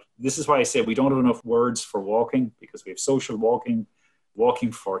think about, this is why I say we don't have enough words for walking, because we have social walking,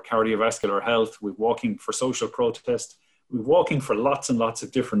 walking for cardiovascular health, we're walking for social protest, we're walking for lots and lots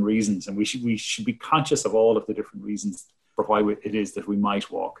of different reasons. And we should be conscious of all of the different reasons for why it is that we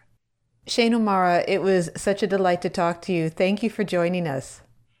might walk. Shane O'Mara, it was such a delight to talk to you. Thank you for joining us.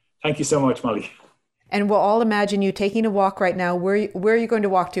 Thank you so much, Molly. And we'll all imagine you taking a walk right now. Where are you going to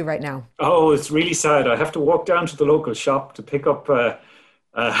walk to right now? Oh, it's really sad. I have to walk down to the local shop to pick up bread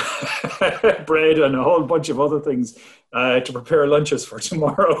and a whole bunch of other things to prepare lunches for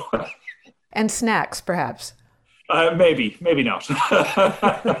tomorrow. And snacks, perhaps? Maybe not.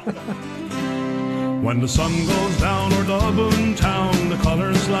 When the sun goes down o'er Dublin town, the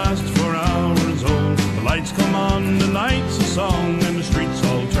colours last for hours old. The lights come on, the night's a song, and the streets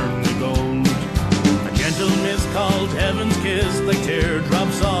all turn to gold. Gentle mist called heaven's kiss, like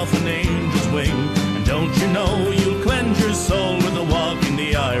teardrops off an angel's wing. And don't you know you'll cleanse your soul with a walk in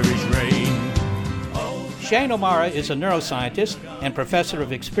the Irish rain. Shane O'Mara is a neuroscientist and professor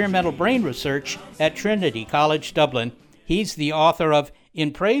of experimental brain research at Trinity College, Dublin. He's the author of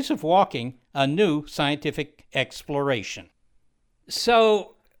In Praise of Walking, a New Scientific Exploration.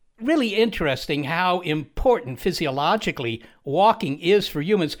 So, really interesting how important physiologically walking is for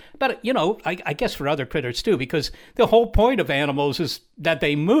humans, but I guess for other critters too, because the whole point of animals is that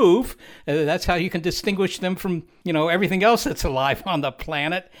they move. That's how you can distinguish them from everything else that's alive on the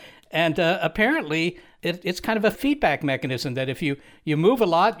planet. And apparently it's kind of a feedback mechanism that if you move a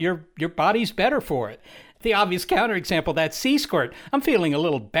lot, your body's better for it. The obvious counterexample, that sea squirt. I'm feeling a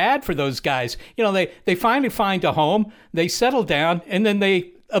little bad for those guys. They finally find a home, they settle down, and then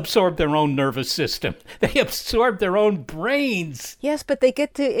they absorb their own nervous system. They absorb their own brains. Yes, but they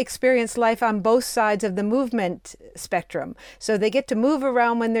get to experience life on both sides of the movement spectrum. So they get to move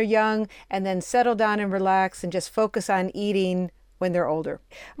around when they're young and then settle down and relax and just focus on eating when they're older.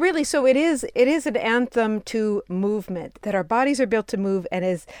 Really, so it is an anthem to movement, that our bodies are built to move. And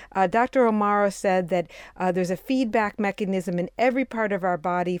as Dr. O'Mara said, that there's a feedback mechanism in every part of our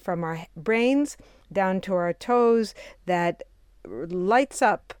body, from our brains down to our toes, that lights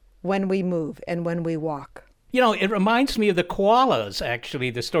up when we move and when we walk. It reminds me of the koalas,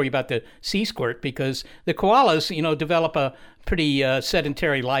 actually, the story about the sea squirt, because the koalas, develop a pretty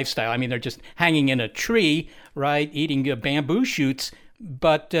sedentary lifestyle. I mean, they're just hanging in a tree, right, eating bamboo shoots.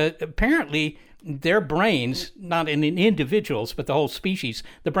 But apparently their brains, not in individuals, but the whole species,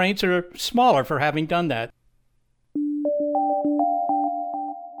 the brains are smaller for having done that.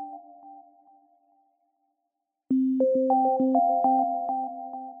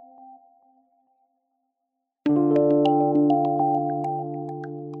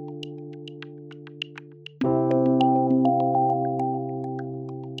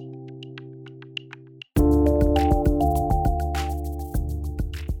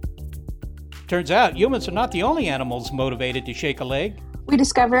 Turns out humans are not the only animals motivated to shake a leg. We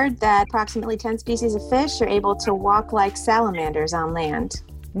discovered that approximately 10 species of fish are able to walk like salamanders on land.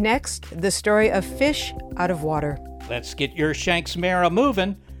 Next, the story of fish out of water. Let's get your Shanks Mara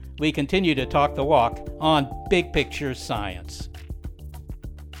moving. We continue to talk the walk on Big Picture Science.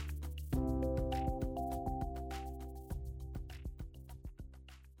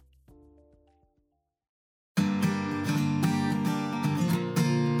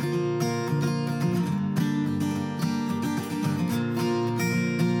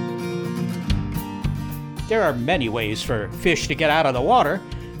 There are many ways for fish to get out of the water.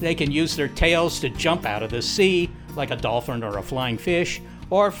 They can use their tails to jump out of the sea, like a dolphin or a flying fish,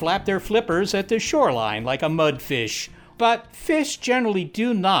 or flap their flippers at the shoreline, like a mudfish. But fish generally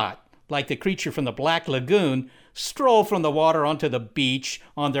do not, like the creature from the Black Lagoon, stroll from the water onto the beach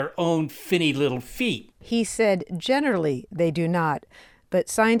on their own finny little feet. He said generally they do not. But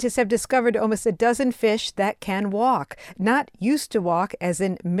scientists have discovered almost a dozen fish that can walk. Not used to walk as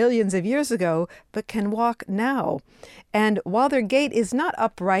in millions of years ago, but can walk now. And while their gait is not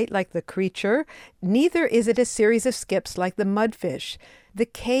upright like the creature, neither is it a series of skips like the mudfish. The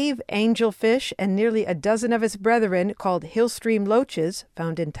cave angelfish and nearly a dozen of its brethren, called hillstream loaches,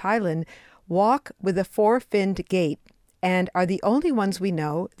 found in Thailand, walk with a four-finned gait, and are the only ones we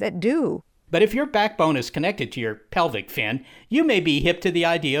know that do. But if your backbone is connected to your pelvic fin, you may be hip to the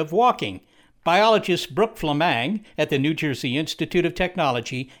idea of walking. Biologist Brooke Flamang at the New Jersey Institute of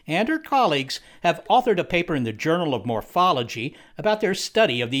Technology and her colleagues have authored a paper in the Journal of Morphology about their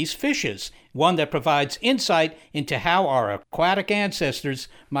study of these fishes, one that provides insight into how our aquatic ancestors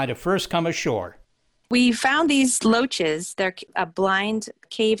might have first come ashore. We found these loaches. They're a blind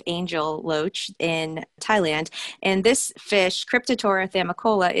cave angel loach in Thailand. And this fish, Cryptotora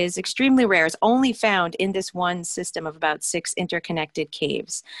thamicola, is extremely rare. It's only found in this one system of about 6 interconnected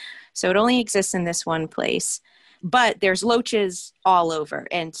caves. So it only exists in this one place. But there's loaches all over.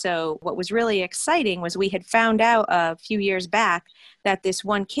 And so what was really exciting was we had found out a few years back that this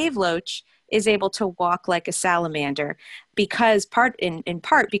one cave loach is able to walk like a salamander because in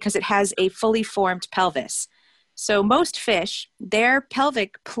part because it has a fully formed pelvis. So most fish, their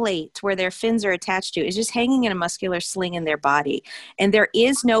pelvic plate where their fins are attached to is just hanging in a muscular sling in their body. And there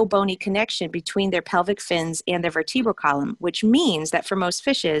is no bony connection between their pelvic fins and their vertebral column, which means that for most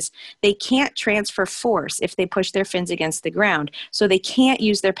fishes, they can't transfer force if they push their fins against the ground. So they can't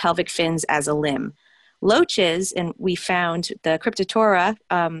use their pelvic fins as a limb. Loaches, and we found the Cryptotora,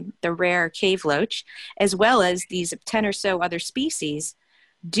 the rare cave loach, as well as these 10 or so other species,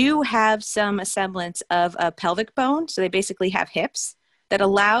 do have some semblance of a pelvic bone. So they basically have hips that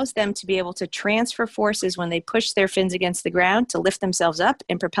allows them to be able to transfer forces when they push their fins against the ground to lift themselves up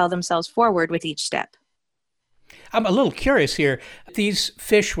and propel themselves forward with each step. I'm a little curious here. These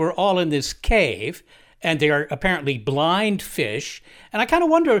fish were all in this cave, and they are apparently blind fish. And I kind of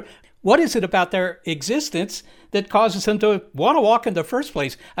wonder, what is it about their existence that causes them to want to walk in the first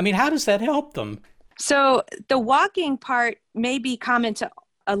place? I mean, how does that help them? So the walking part may be common to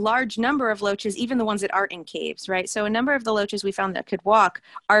a large number of loaches, even the ones that aren't in caves, right? So a number of the loaches we found that could walk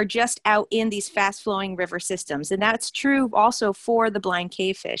are just out in these fast-flowing river systems. And that's true also for the blind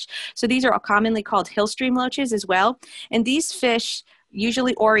cavefish. So these are commonly called hillstream loaches as well. And these fish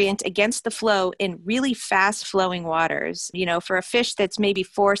usually orient against the flow in really fast flowing waters. You know, for a fish that's maybe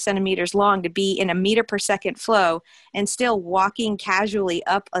 4 centimeters long to be in a meter per second flow and still walking casually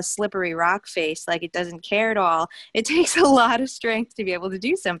up a slippery rock face like it doesn't care at all, it takes a lot of strength to be able to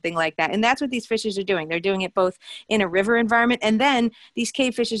do something like that. And that's what these fishes are doing. They're doing it both in a river environment, and then these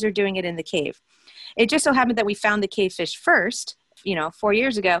cave fishes are doing it in the cave. It just so happened that we found the cave fish first, 4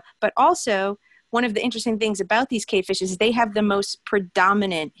 years ago, but also one of the interesting things about these cavefish is they have the most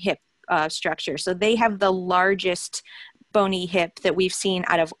predominant hip structure. So they have the largest bony hip that we've seen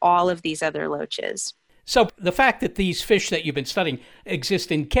out of all of these other loaches. So the fact that these fish that you've been studying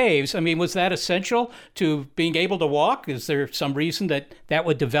exist in caves, I mean, was that essential to being able to walk? Is there some reason that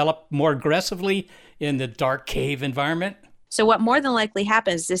would develop more aggressively in the dark cave environment? So what more than likely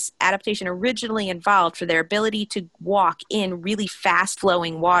happens, this adaptation originally involved for their ability to walk in really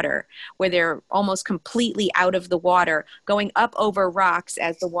fast-flowing water, where they're almost completely out of the water, going up over rocks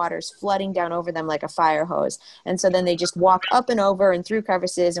as the water's flooding down over them like a fire hose. And so then they just walk up and over and through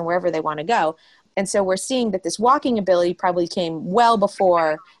crevices and wherever they want to go. And so we're seeing that this walking ability probably came well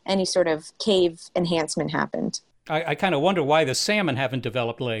before any sort of cave enhancement happened. I kind of wonder why the salmon haven't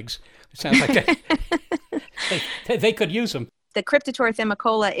developed legs. It sounds like they could use them. The Cryptotora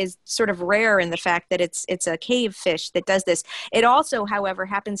thamicola is sort of rare in the fact that it's a cave fish that does this. It also, however,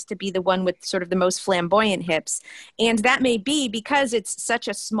 happens to be the one with sort of the most flamboyant hips. And that may be because it's such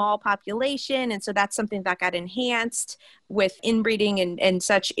a small population. And so that's something that got enhanced with inbreeding and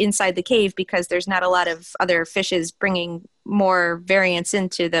such inside the cave because there's not a lot of other fishes bringing more variance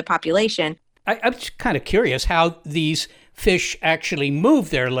into the population. I'm just kind of curious how these fish actually move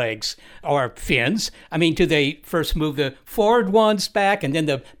their legs or fins. I mean, do they first move the forward ones back and then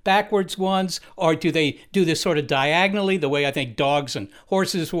the backwards ones? Or do they do this sort of diagonally, the way I think dogs and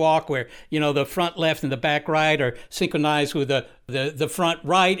horses walk, where, the front left and the back right are synchronized with the front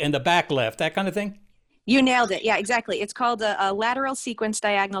right and the back left, that kind of thing? You nailed it. Yeah, exactly. It's called a lateral sequence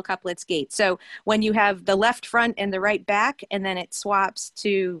diagonal couplets gait. So when you have the left front and the right back, and then it swaps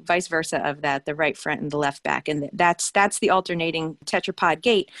to vice versa of that, the right front and the left back. And that's the alternating tetrapod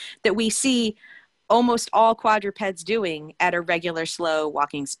gait that we see almost all quadrupeds doing at a regular slow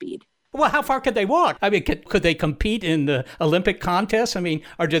walking speed. Well, how far could they walk? I mean, could they compete in the Olympic contests? I mean,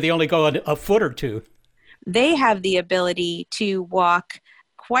 or do they only go a foot or two? They have the ability to walk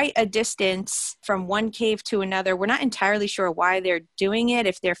quite a distance from one cave to another. We're not entirely sure why they're doing it,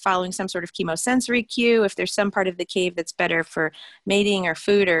 if they're following some sort of chemosensory cue, if there's some part of the cave that's better for mating or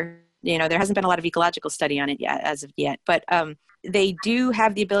food, or, there hasn't been a lot of ecological study on it yet, as of yet. But they do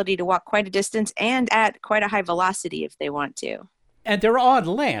have the ability to walk quite a distance and at quite a high velocity if they want to. And they're on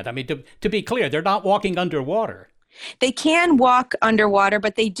land. I mean, to be clear, they're not walking underwater. They can walk underwater,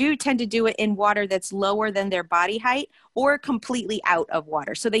 but they do tend to do it in water that's lower than their body height or completely out of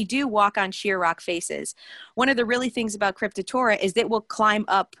water. So they do walk on sheer rock faces. One of the really things about Cryptotora is that it will climb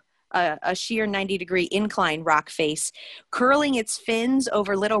up a sheer 90-degree incline rock face, curling its fins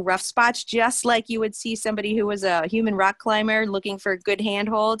over little rough spots, just like you would see somebody who was a human rock climber looking for good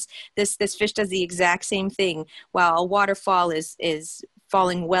handholds. This fish does the exact same thing, while a waterfall is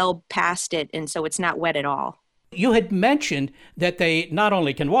falling well past it, and so it's not wet at all. You had mentioned that they not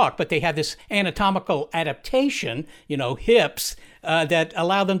only can walk, but they have this anatomical adaptation, hips, that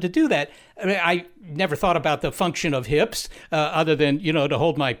allow them to do that. I mean, I never thought about the function of hips other than, to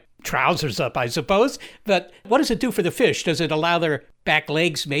hold my trousers up, I suppose. But what does it do for the fish? Does it allow their back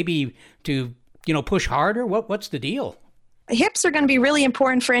legs maybe to, push harder? What's the deal? Hips are going to be really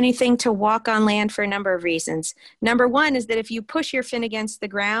important for anything to walk on land for a number of reasons. Number one is that if you push your fin against the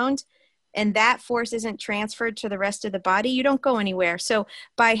ground, and that force isn't transferred to the rest of the body, you don't go anywhere. So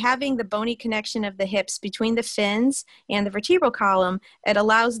by having the bony connection of the hips between the fins and the vertebral column, it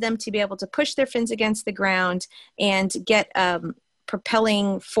allows them to be able to push their fins against the ground and get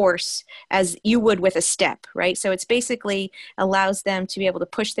propelling force as you would with a step, right? So it's basically allows them to be able to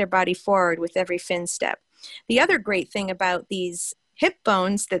push their body forward with every fin step. The other great thing about these hip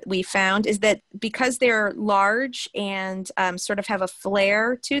bones that we found is that because they're large and sort of have a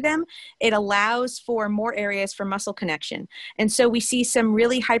flare to them, it allows for more areas for muscle connection. And so we see some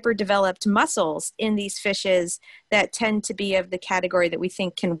really hyper-developed muscles in these fishes that tend to be of the category that we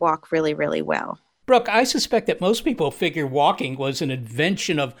think can walk really, really well. Brooke, I suspect that most people figure walking was an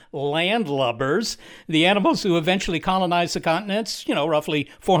invention of landlubbers, the animals who eventually colonized the continents, roughly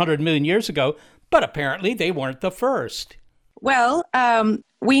 400 million years ago, but apparently they weren't the first. Well,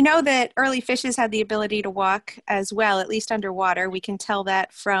 we know that early fishes had the ability to walk as well, at least underwater. We can tell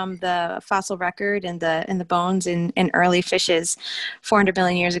that from the fossil record and the bones in early fishes 400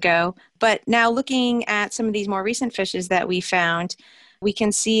 million years ago. But now looking at some of these more recent fishes that we found, we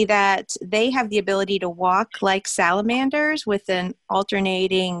can see that they have the ability to walk like salamanders with an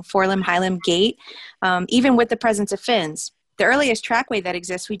alternating forelimb, hind-limb gait, even with the presence of fins. The earliest trackway that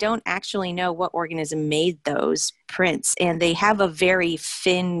exists, we don't actually know what organism made those prints, and they have a very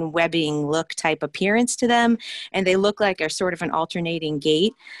fin webbing look type appearance to them, and they look like a sort of an alternating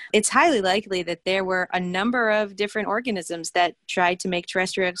gait. It's highly likely that there were a number of different organisms that tried to make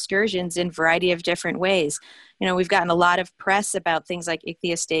terrestrial excursions in a variety of different ways. We've gotten a lot of press about things like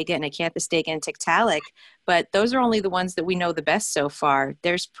Ichthyostega and Acanthostega and Tiktaalik, but those are only the ones that we know the best so far.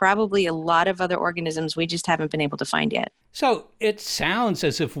 There's probably a lot of other organisms we just haven't been able to find yet. So it sounds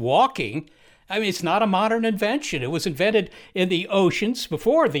as if walking, it's not a modern invention. It was invented in the oceans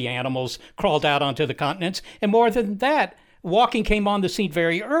before the animals crawled out onto the continents. And more than that, walking came on the scene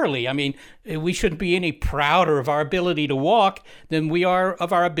very early. We shouldn't be any prouder of our ability to walk than we are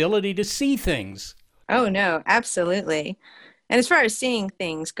of our ability to see things. Oh, no, absolutely. And as far as seeing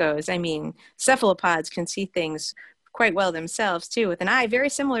things goes, cephalopods can see things quite well themselves, too, with an eye very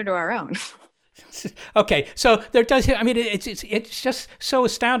similar to our own. Okay, so there does, it's just so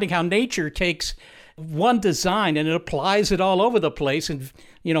astounding how nature takes one design and it applies it all over the place in,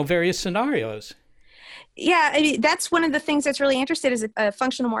 various scenarios. Yeah, that's one of the things that's really interesting as a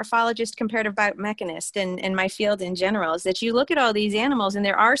functional morphologist, comparative biomechanist, and my field in general, is that you look at all these animals and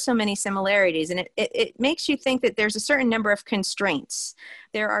there are so many similarities, and it makes you think that there's a certain number of constraints.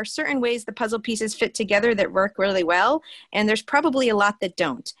 There are certain ways the puzzle pieces fit together that work really well, and there's probably a lot that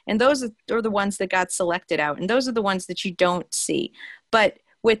don't. And those are the ones that got selected out, and those are the ones that you don't see. But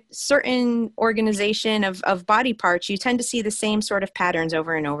with certain organization of body parts, you tend to see the same sort of patterns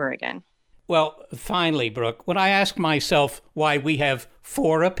over and over again. Well, finally, Brooke, when I ask myself why we have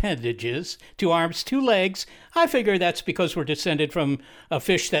 4 appendages, 2 arms, 2 legs, I figure that's because we're descended from a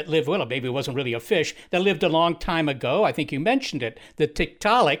fish that lived, well, maybe it wasn't really a fish, that lived a long time ago. I think you mentioned it, the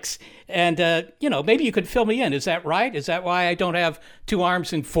Tiktaalics. And, maybe you could fill me in. Is that right? Is that why I don't have 2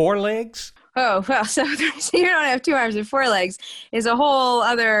 arms and 4 legs? Oh, well, so you don't have 2 arms and 4 legs is a whole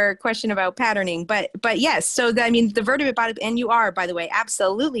other question about patterning. But yes, so the vertebrate body, and you are, by the way,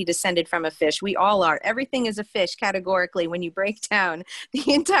 absolutely descended from a fish. We all are. Everything is a fish categorically when you break down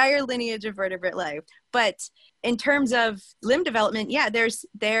the entire lineage of vertebrate life. But in terms of limb development, yeah,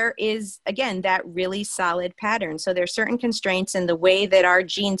 there is, again, that really solid pattern. So there's certain constraints in the way that our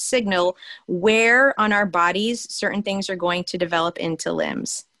genes signal where on our bodies certain things are going to develop into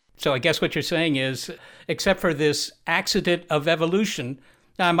limbs. So I guess what you're saying is, except for this accident of evolution,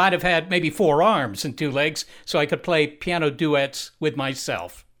 I might have had maybe 4 arms and 2 legs so I could play piano duets with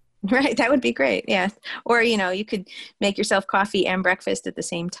myself. Right, that would be great, yeah. Or, you could make yourself coffee and breakfast at the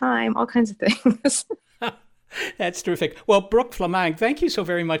same time, all kinds of things. That's terrific. Well, Brooke Flameng, thank you so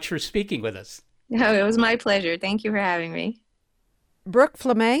very much for speaking with us. No, it was my pleasure. Thank you for having me. Brooke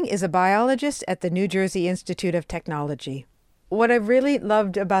Flameng is a biologist at the New Jersey Institute of Technology. What I really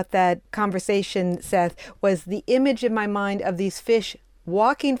loved about that conversation, Seth, was the image in my mind of these fish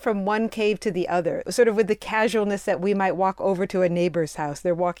walking from one cave to the other, sort of with the casualness that we might walk over to a neighbor's house.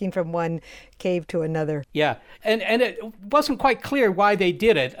 They're walking from one cave to another. Yeah, and it wasn't quite clear why they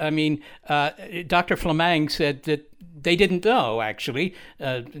did it. I mean, Dr. Flameng said that they didn't know, actually.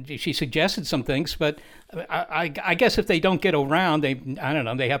 She suggested some things, but I guess if they don't get around,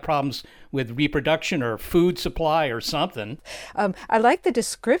 they have problems with reproduction or food supply or something. I like the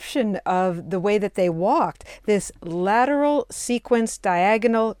description of the way that they walked, this lateral sequence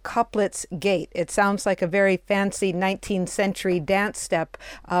diagonal couplets gait. It sounds like a very fancy 19th century dance step.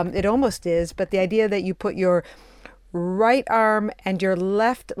 It almost is, but the idea that you put your right arm and your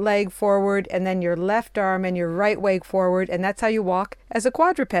left leg forward, and then your left arm and your right leg forward, and that's how you walk as a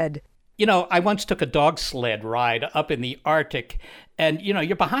quadruped. I once took a dog sled ride up in the Arctic, and,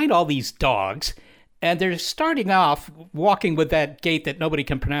 you're behind all these dogs, and they're starting off walking with that gait that nobody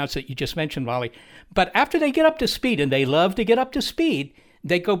can pronounce that you just mentioned, Molly. But after they get up to speed, and they love to get up to speed,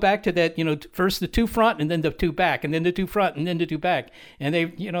 they go back to that, first the 2 front and then the 2 back, and then the 2 front and then the 2 back. And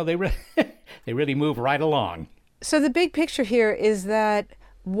they really move right along. So the big picture here is that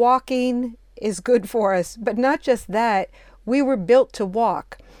walking is good for us, but not just that, we were built to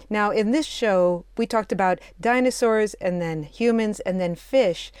walk. Now, in this show, we talked about dinosaurs and then humans and then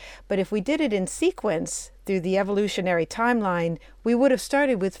fish, but if we did it in sequence through the evolutionary timeline, we would have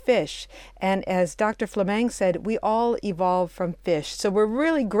started with fish. And as Dr. Flameng said, we all evolved from fish. So we're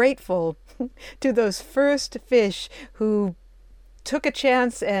really grateful to those first fish who took a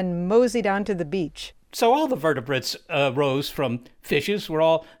chance and moseyed onto the beach. So all the vertebrates rose from fishes. We're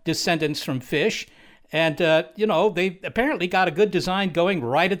all descendants from fish. And, they apparently got a good design going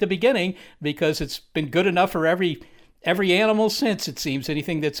right at the beginning because it's been good enough for every animal since, it seems,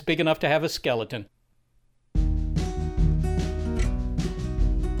 anything that's big enough to have a skeleton.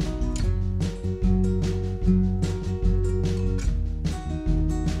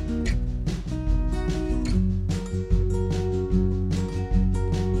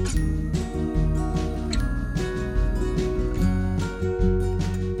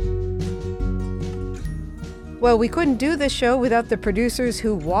 Well, we couldn't do this show without the producers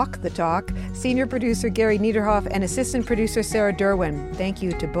who walk the talk, senior producer Gary Niederhoff and assistant producer Sarah Derwin. Thank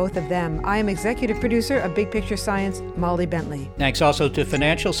you to both of them. I am executive producer of Big Picture Science, Molly Bentley. Thanks also to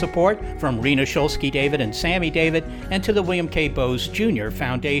financial support from Rena Shulsky-David and Sammy David, and to the William K. Bowes Jr.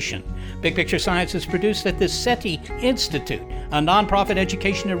 Foundation. Big Picture Science is produced at the SETI Institute, a nonprofit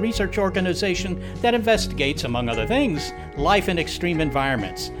education and research organization that investigates, among other things, life in extreme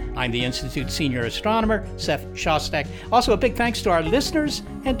environments. I'm the Institute's senior astronomer, Seth Shostak. Also, a big thanks to our listeners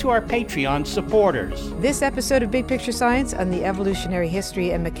and to our Patreon supporters. This episode of Big Picture Science on the evolutionary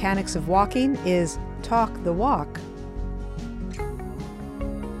history and mechanics of walking is Talk the Walk.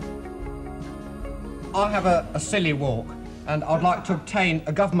 I have a silly walk, and I'd like to obtain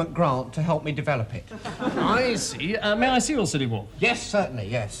a government grant to help me develop it. I see. May I see your silly walk? Yes, certainly,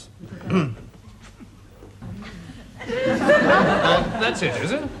 yes. That's it,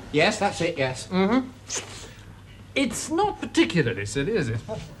 is it? Yes, that's it, yes. Mm-hmm. It's not particularly silly, is it?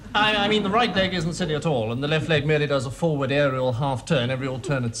 I mean, the right leg isn't silly at all, and the left leg merely does a forward aerial half-turn every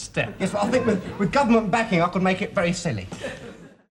alternate step. Yes, but I think with government backing, I could make it very silly.